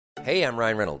Hey, I'm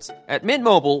Ryan Reynolds. At Mint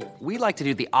Mobile, we like to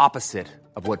do the opposite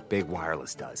of what Big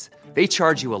Wireless does. They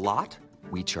charge you a lot,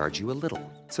 we charge you a little.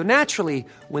 So naturally,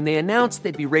 when they announced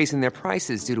they'd be raising their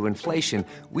prices due to inflation,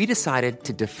 we decided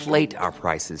to deflate our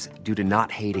prices due to not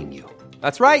hating you.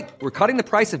 That's right. We're cutting the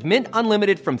price of Mint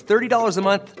Unlimited from $30 a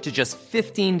month to just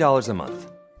 $15 a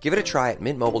month. Give it a try at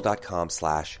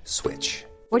mintmobile.com/switch.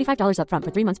 $45 up front for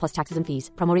 3 months plus taxes and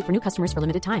fees. Promo rate for new customers for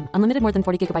limited time. Unlimited more than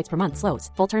 40 gigabytes per month. Slows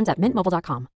full terms at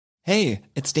mintmobile.com. Hey,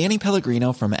 it's Danny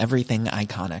Pellegrino from Everything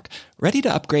Iconic. Ready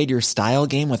to upgrade your style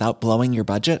game without blowing your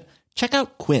budget? Check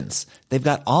out Quince. They've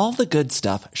got all the good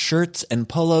stuff, shirts and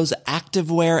polos,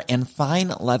 activewear, and fine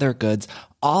leather goods,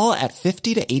 all at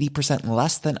 50 to 80%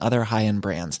 less than other high-end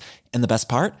brands. And the best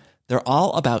part? They're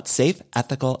all about safe,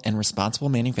 ethical, and responsible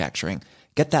manufacturing.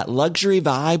 Get that luxury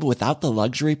vibe without the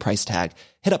luxury price tag.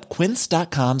 Hit up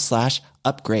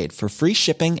quince.com/upgrade for free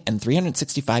shipping and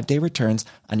 365-day returns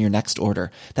on your next order.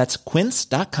 That's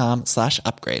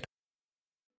quince.com/upgrade.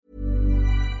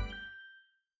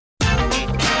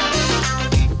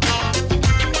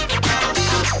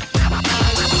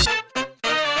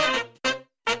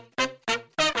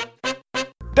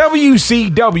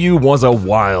 WCW was a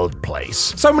wild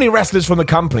place. So many wrestlers from the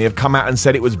company have come out and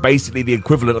said it was basically the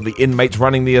equivalent of the inmates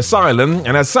running the asylum,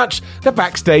 and as such, the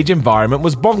backstage environment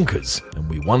was bonkers, and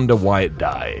we wonder why it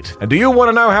died. And do you want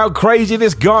to know how crazy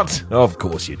this got? Of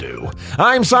course you do.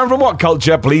 I'm Simon from What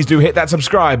Culture. Please do hit that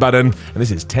subscribe button, and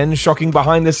this is 10 shocking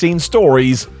behind-the-scenes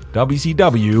stories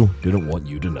WCW didn't want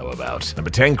you to know about. Number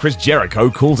 10, Chris Jericho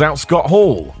calls out Scott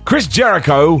Hall. Chris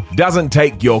Jericho doesn't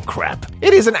take your crap.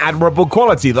 It is an admirable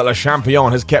quality that Le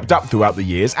Champion has kept up throughout the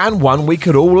years, and one we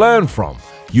could all learn from.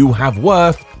 You have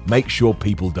worth. Make sure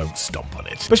people don't stomp on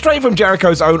it. But straight from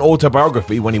Jericho's own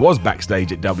autobiography when he was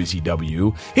backstage at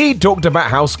WCW, he talked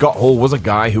about how Scott Hall was a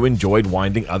guy who enjoyed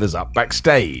winding others up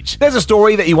backstage. There's a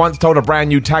story that he once told a brand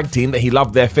new tag team that he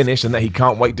loved their finish and that he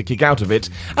can't wait to kick out of it,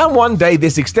 and one day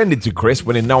this extended to Chris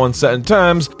when in no uncertain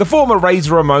terms, the former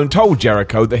Razor Ramon told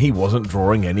Jericho that he wasn't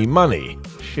drawing any money.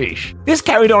 Sheesh. This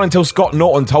carried on until Scott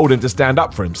Norton told him to stand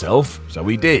up for himself, so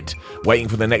he did. Waiting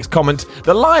for the next comment,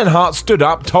 the Lionheart stood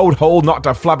up, told Hall not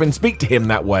to flub and speak to him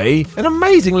that way, and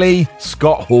amazingly,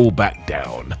 Scott Hall backed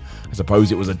down. I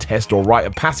suppose it was a test or rite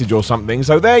of passage or something,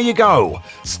 so there you go.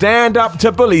 Stand up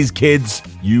to bullies, kids.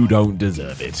 You don't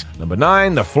deserve it. Number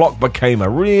 9, the Flock became a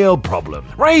real problem.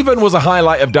 Raven was a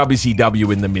highlight of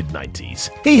WCW in the mid-90s.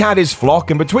 He had his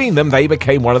Flock, and between them, they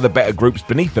became one of the better groups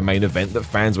beneath the main event that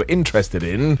fans were interested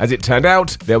in. As it turned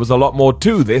out, there was a lot more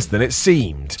to this than it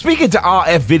seemed. Speaking to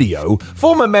RF Video,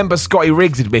 former member Scotty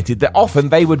Riggs admitted that often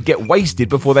they would get wasted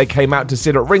before they came out to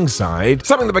sit at ringside,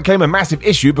 something that became a massive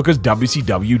issue because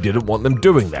WCW didn't want them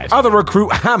doing that. Other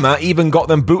recruit Hammer even got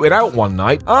them booted out one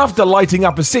night after lighting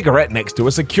up a cigarette next to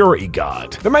a security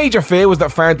guard. The major fear was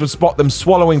that fans would spot them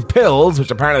swallowing pills,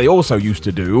 which apparently they also used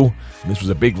to do, and this was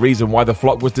a big reason why the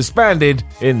Flock was disbanded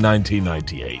in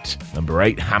 1998. Number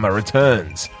 8, Hammer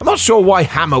returns. I'm not sure why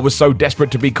Hammer was so desperate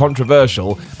to be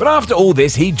controversial, but after all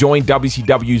this, he joined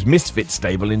WCW's Misfits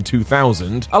stable in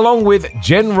 2000, along with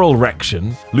General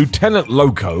Rection, Lieutenant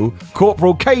Loco,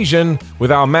 Corporal Cajun,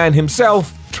 with our man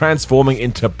himself transforming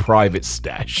into Private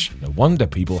Stash. No wonder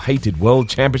people hated World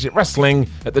Championship Wrestling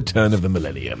at the turn of the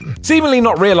millennium. Seemingly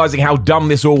not realizing how dumb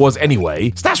this all was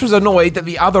anyway, Stash was annoyed that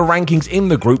the other rankings in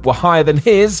the group were higher than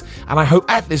his, and I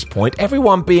hope at this point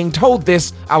everyone being told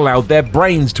this allowed their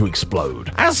brains to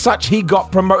explode. As such, he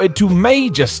got promoted to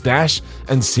Major Stash,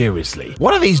 and seriously,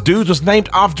 one of these dudes was named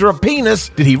after a penis.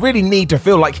 Did he really need to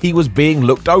feel like he was being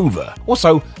looked over?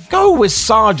 Also, go with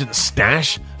Sergeant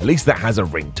Stash. At least that has a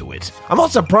ring to it. I'm not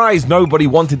surprised nobody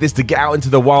wanted this to get out into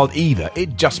the wild either.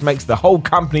 It just makes the whole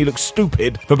company look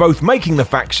stupid for both making the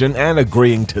faction and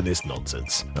agreeing to this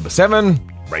nonsense. Number 7,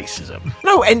 racism.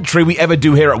 No entry we ever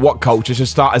do here at What Culture should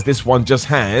start as this one just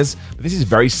has, but this is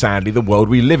very sadly the world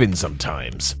we live in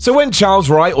sometimes. So when Charles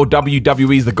Wright, or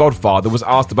WWE's The Godfather, was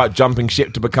asked about jumping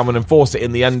ship to become an enforcer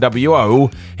in the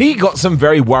NWO, he got some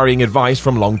very worrying advice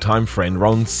from longtime friend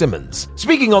Ron Simmons.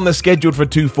 Speaking on the Scheduled for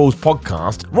Two Falls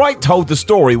podcast, Wright told the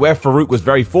story where Farouk was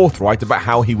very forthright about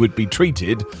how he would be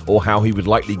treated, or how he would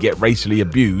likely get racially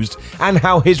abused, and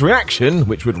how his reaction,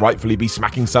 which would rightfully be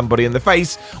smacking somebody in the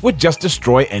face, would just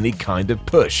destroy any kind of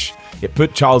push. It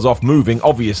put Charles off moving,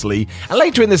 obviously, and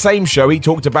later in the same show he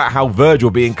talked about how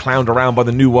Virgil being clowned around by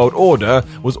the New World Order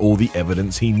was all the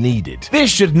evidence he needed.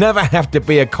 This should never have to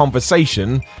be a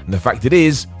conversation, and the fact it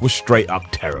is was straight up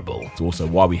terrible. It's also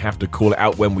why we have to call it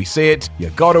out when we see it. You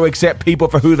gotta accept people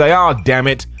for who they are, damn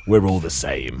it. we're all the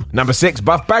same. Number 6,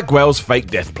 Buff Bagwell's fake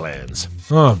death plans.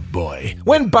 Oh boy.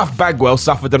 When Buff Bagwell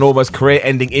suffered an almost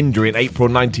career-ending injury in April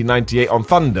 1998 on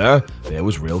Thunder, there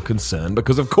was real concern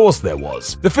because of course there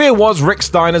was. The fear was Rick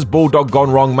Steiner's bulldog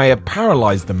gone wrong may have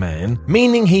paralyzed the man,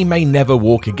 meaning he may never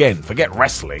walk again, forget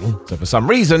wrestling. So for some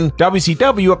reason,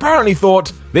 WCW apparently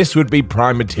thought this would be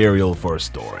prime material for a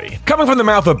story. Coming from the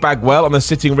mouth of Bagwell on the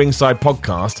Sitting Ringside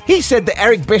podcast, he said that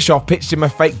Eric Bischoff pitched him a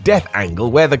fake death angle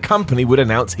where the company would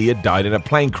announce he had died in a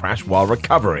plane crash while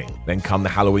recovering. Then come the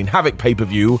Halloween Havoc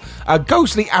pay-per-view, a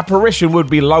ghostly apparition would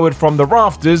be lowered from the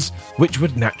rafters, which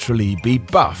would naturally be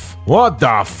Buff. What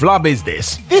the flub is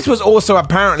this? This was also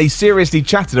apparently seriously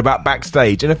chatted about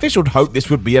backstage, and officials hoped this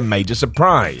would be a major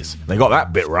surprise. They got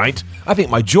that bit right. I think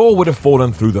my jaw would have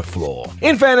fallen through the floor.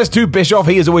 In fairness to Bischoff,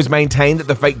 he has always maintained that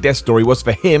the fake death story was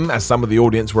for him, as some of the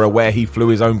audience were aware he flew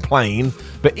his own plane.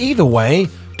 But either way,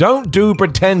 don't do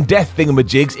pretend death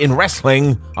thingamajigs in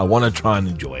wrestling. I want to try and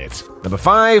enjoy it. Number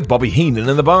 5, Bobby Heenan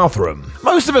in the bathroom.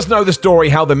 Most of us know the story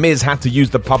how The Miz had to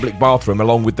use the public bathroom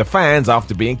along with the fans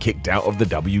after being kicked out of the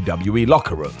WWE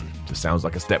locker room. Just sounds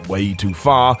like a step way too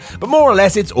far, but more or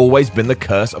less it's always been the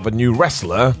curse of a new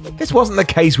wrestler. This wasn't the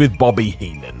case with Bobby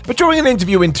Heenan. But during an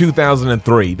interview in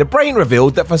 2003, the Brain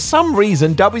revealed that for some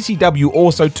reason WCW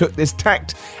also took this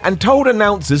tact and told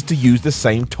announcers to use the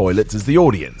same toilets as the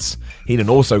audience. Heenan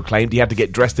also claimed he had to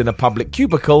get dressed in a public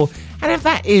cubicle, and if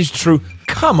that is true,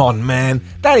 come on man,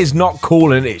 that is not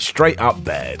cool and it's straight up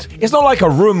bad. It's not like a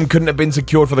room couldn't have been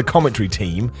secured for the commentary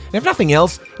team, and if nothing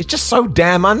else, it's just so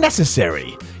damn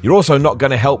unnecessary. You're also not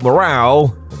going to help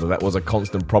morale, although that was a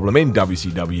constant problem in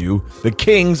WCW, the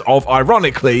kings of,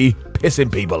 ironically,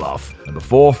 pissing people off. Number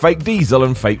 4, Fake Diesel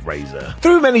and Fake Razor.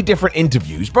 Through many different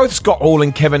interviews, both Scott Hall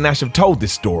and Kevin Nash have told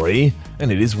this story,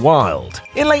 and it is wild.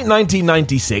 In late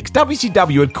 1996,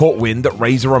 WCW had caught wind that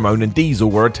Razor Ramon and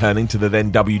Diesel were returning to the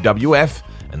then WWF,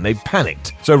 and they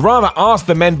panicked. So rather ask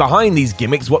the men behind these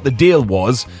gimmicks what the deal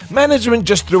was, management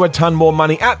just threw a ton more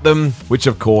money at them, which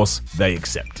of course they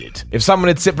accepted. If someone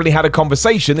had simply had a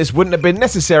conversation, this wouldn't have been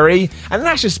necessary, and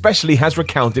Nash especially has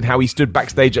recounted how he stood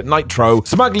backstage at Nitro,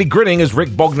 smugly grinning as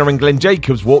Rick Bogner and Glenn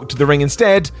Jacobs walked to the ring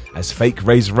instead as Fake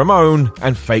Razor Ramon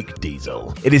and Fake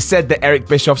Diesel. It is said that Eric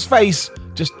Bischoff's face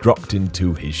just dropped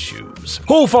into his shoes.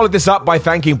 Hall followed this up by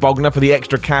thanking Bogner for the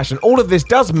extra cash, and all of this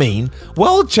does mean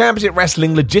World Championship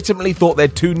Wrestling legitimately thought their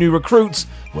 2 new recruits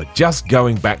were just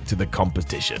going back to the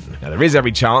competition. Now there is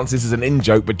every chance this is an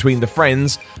in-joke between the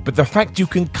friends, but the fact you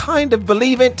can kind of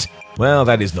believe it, well,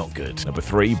 that is not good. Number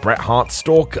 3, Bret Hart's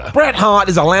stalker. Bret Hart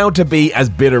is allowed to be as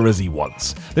bitter as he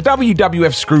wants. The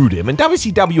WWF screwed him, and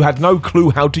WCW had no clue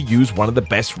how to use one of the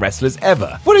best wrestlers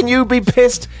ever. Wouldn't you be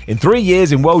pissed? In 3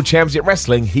 years in World Championship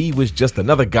Wrestling, he was just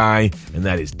another guy, and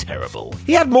that is terrible.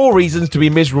 He had more reasons to be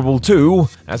miserable too,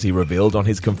 as he revealed on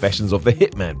his Confessions of the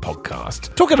Hitman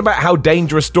podcast. Talking about how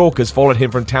dangerous stalkers followed him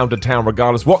from town to town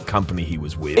regardless what company he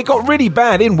was with. It got really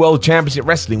bad in World Championship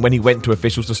Wrestling when he went to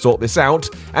officials to sort this out,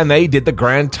 and they did the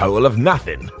grand total of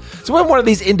nothing. So when one of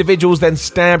these individuals then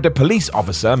stabbed a police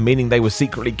officer, meaning they were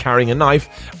secretly carrying a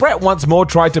knife, Bret once more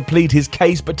tried to plead his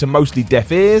case, but to mostly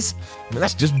deaf ears. I mean,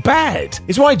 that's just bad.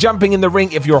 It's why jumping in the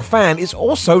ring if you're a fan is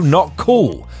also not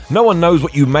cool. No one knows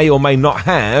what you may or may not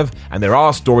have, and there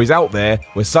are stories out there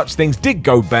where such things did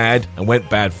go bad and went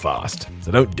bad fast.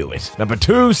 So don't do it. Number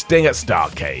 2, Sting at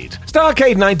Starrcade.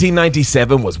 Starrcade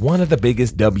 1997 was one of the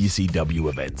biggest WCW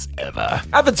events ever.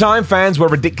 At the time, fans were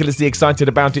ridiculously excited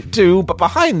about it too, but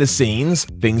behind the scenes,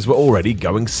 things were already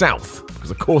going south.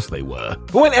 Because of course they were.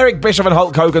 But when Eric Bischoff and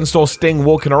Hulk Hogan saw Sting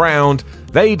walking around,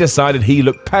 they decided he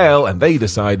looked pale, and they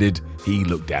decided he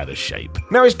looked out of shape.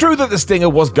 Now, it's true that the Stinger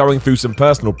was going through some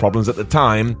personal problems at the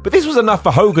time, but this was enough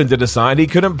for Hogan to decide he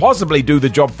couldn't possibly do the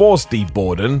job for Steve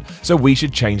Borden, so we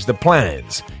should change the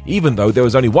plans. Even though there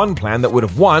was only one plan that would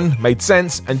have 1, made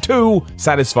sense, and 2,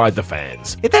 satisfied the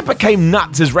fans. It then became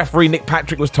nuts as referee Nick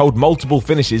Patrick was told multiple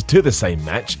finishes to the same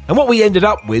match, and what we ended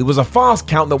up with was a fast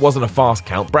count that wasn't a fast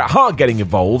count, Bret Hart getting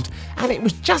involved, and it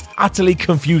was just utterly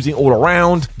confusing all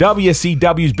around.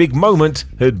 WCW's big moment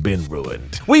had been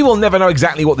ruined. We will never know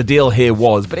exactly what the deal here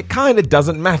was, but it kinda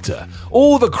doesn't matter.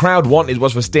 All the crowd wanted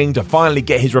was for Sting to finally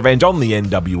get his revenge on the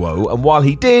NWO, and while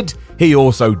he did, he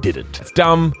also didn't. That's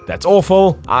dumb, that's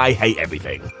awful, I hate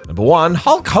everything. Number 1,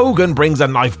 Hulk Hogan brings a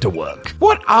knife to work.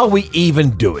 What are we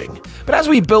even doing? But as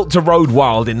we built to Road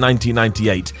Wild in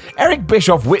 1998, Eric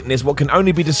Bischoff witnessed what can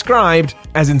only be described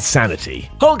as insanity.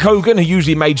 Hulk Hogan, who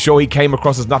usually made sure he came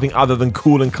across as nothing other than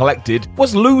cool and collected,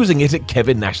 was losing it at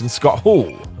Kevin Nash and Scott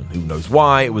Hall. Who knows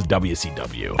why, it was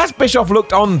WCW. As Bischoff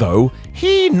looked on though,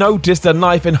 he noticed a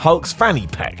knife in Hulk's fanny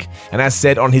pack, and as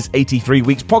said on his 83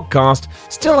 Weeks podcast,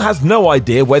 still has no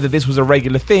idea whether this was a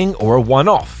regular thing or a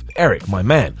one-off. Eric, my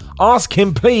man, ask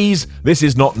him please, this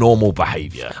is not normal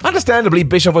behaviour. Understandably,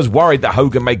 Bischoff was worried that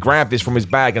Hogan may grab this from his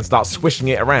bag and start swishing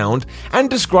it around, and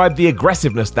described the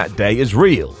aggressiveness that day as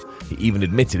real. He even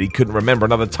admitted he couldn't remember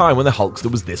another time when the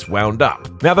Hulkster was this wound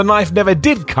up. Now, the knife never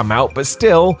did come out, but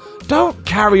still, don't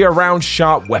carry around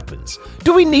sharp weapons.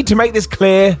 Do we need to make this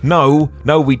clear? No,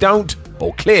 we don't.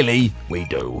 Or clearly, we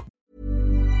do.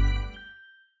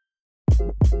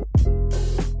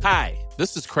 Hi,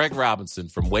 this is Craig Robinson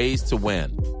from Ways to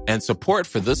Win, and support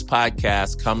for this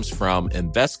podcast comes from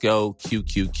Invesco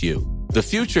QQQ. The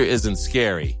future isn't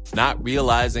scary. Not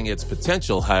realizing its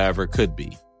potential, however, could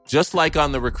be. Just like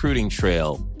on the recruiting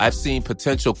trail, I've seen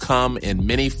potential come in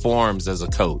many forms as a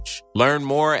coach. Learn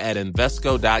more at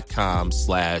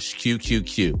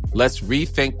Invesco.com/QQQ. Let's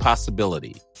rethink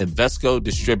possibility. Invesco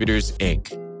Distributors,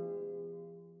 Inc.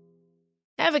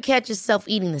 Ever catch yourself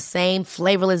eating the same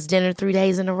flavorless dinner 3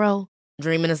 days in a row?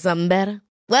 Dreaming of something better?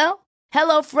 Well,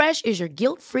 HelloFresh is your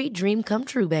guilt-free dream come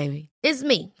true, baby. It's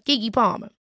me, Keke Palmer.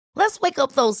 Let's wake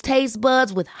up those taste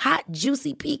buds with hot,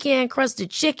 juicy pecan-crusted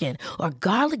chicken or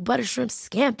garlic butter shrimp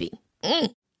scampi.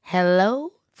 Hello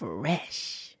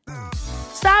Fresh.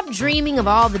 Stop dreaming of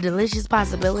all the delicious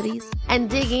possibilities and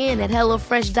dig in at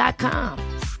HelloFresh.com.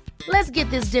 Let's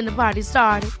get this dinner party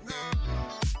started.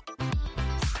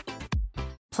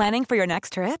 Planning for your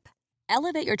next trip?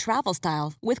 Elevate your travel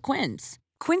style with Quince.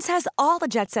 Quince has all the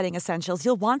jet-setting essentials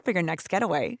you'll want for your next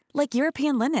getaway, like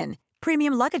European linen,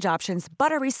 premium luggage options,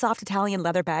 buttery soft Italian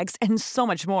leather bags, and so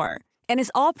much more. And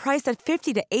is all priced at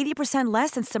 50 to 80%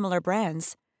 less than similar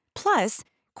brands. Plus,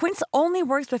 Quince only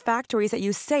works with factories that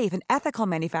use safe and ethical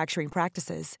manufacturing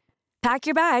practices. Pack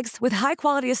your bags with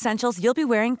high-quality essentials you'll be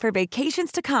wearing for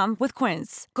vacations to come with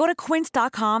Quince. Go to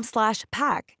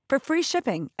quince.com/pack for free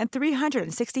shipping and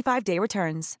 365-day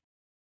returns.